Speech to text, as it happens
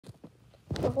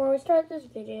Before we start this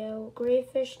video,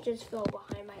 Greyfish just fell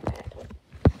behind my bed.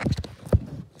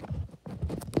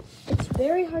 It's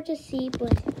very hard to see,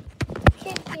 but you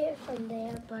can't see it from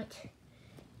there, but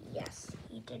yes,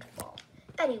 he did fall.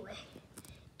 Anyway,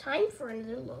 time for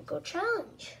another logo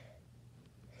challenge.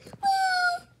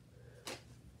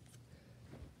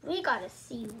 We gotta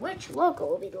see which logo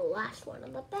will be the last one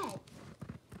on the bed.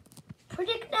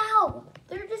 Predict now!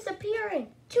 They're disappearing!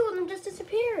 2 of them just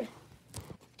disappeared!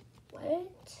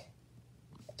 What?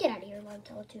 Get out of here, Lon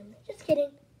Teletoon. Just kidding.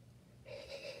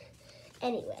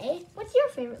 Anyway, what's your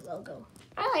favorite logo?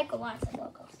 I like lots of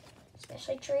logos,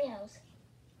 especially Treehouse.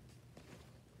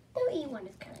 The E one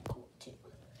is kind of cool too.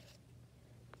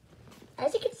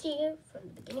 As you can see from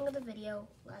the beginning of the video,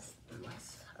 less and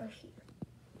less are here.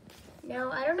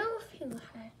 Now, I don't know if you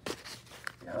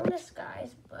have noticed,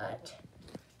 guys, but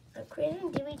I'm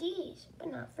creating DVDs,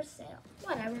 but not for sale.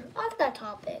 Whatever, off that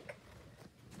topic.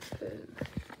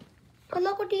 What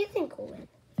logo do you think will win?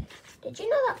 Did you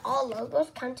know that all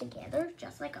logos come together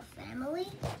just like a family?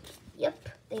 Yep,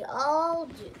 they all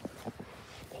do.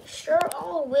 They sure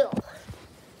all will.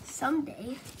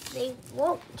 Someday they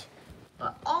won't,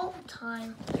 but all the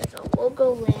time there's a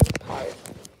Logoland part.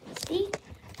 See?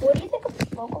 What do you think of this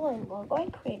Logoland logo I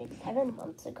created 7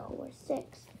 months ago or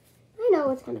 6? I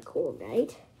know, it's kind of cool, right?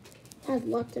 It has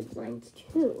lots of lines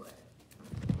too.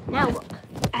 Now look,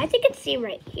 as you can see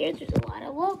right here, there's a lot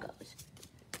of logos.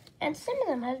 And some of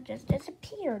them have just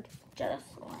disappeared, just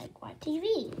like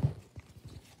YTV.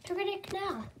 Predict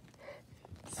now.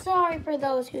 Sorry for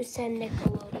those who said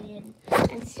Nickelodeon,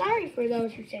 and sorry for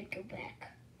those who said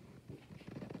Quebec.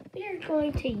 We are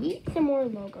going to eat some more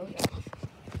logos off.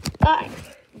 Alright,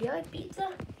 do you like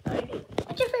pizza? I do.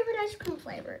 What's your favorite ice cream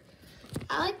flavor?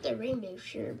 I like the rainbow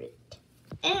sherbet.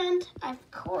 And, of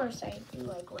course, I do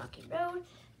like Rocky Road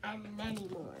and many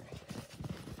more.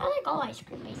 I like all ice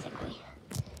cream, basically.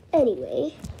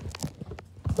 Anyway,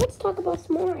 let's talk about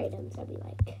some more items that we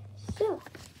like. So,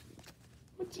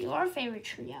 what's your favorite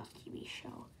Treehouse TV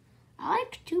show? I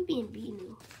like Tubi and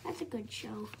Binu. That's a good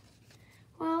show.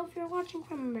 Well, if you're watching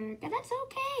from America, that's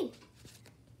okay.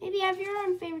 Maybe you have your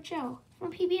own favorite show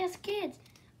from PBS Kids.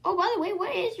 Oh, by the way,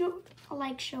 what is your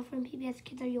show from PBS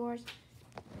Kids or yours?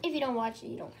 If you don't watch it,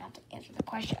 you don't have to answer the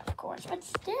question, of course. But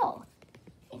still,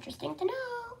 interesting to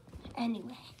know.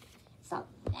 Anyway, it's not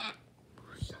that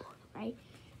personal, right?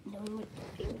 Knowing what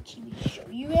favorite TV show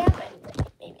you have, and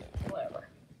maybe whatever.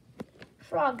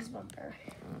 Frogs Bumper.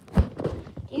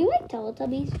 Do you like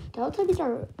Teletubbies? Teletubbies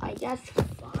are, I guess,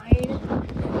 fine.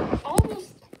 All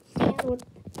those scenes with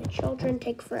the children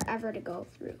take forever to go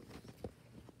through.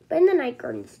 But in the Night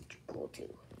Garden's cool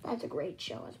too. That's a great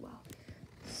show as well.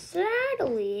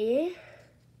 Sadly,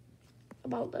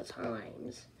 about the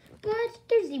times, but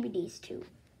there's DVDs too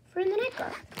for In the Night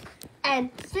Garden. And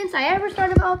since I ever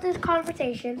started about this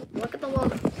conversation, look at the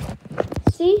logos.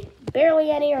 See,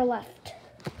 barely any are left.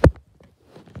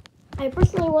 I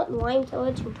personally want Lime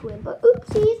Teletoon to win, but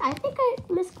oopsies, I think I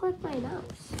misclicked my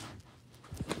mouse.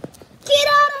 Get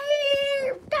out of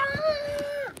here!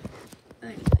 Ah!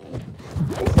 Anyway,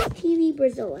 this is TV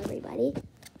Brazil, everybody.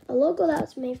 A logo that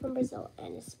was made from Brazil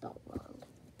and is spelled wrong.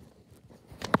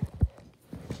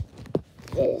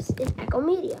 This is Echo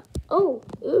Media. Oh,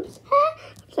 oops.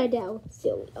 Upside down.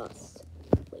 Silly us.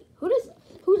 Wait,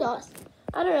 who's us?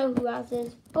 I don't know who us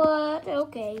is, but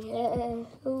okay.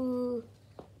 Who?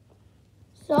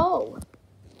 So,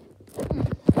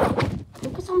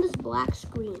 focus on this black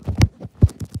screen.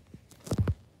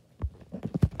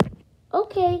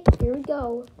 Okay, here we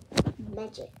go.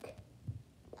 Magic.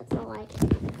 That's all I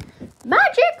can.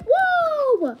 Magic!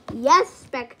 Whoa! Yes,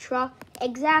 Spectra.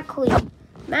 Exactly.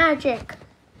 Magic.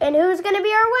 And who's going to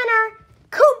be our winner?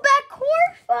 Quebec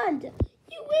Core Fund.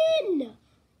 You win.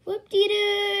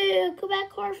 Whoop-de-doo. Quebec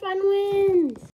Core Fund wins.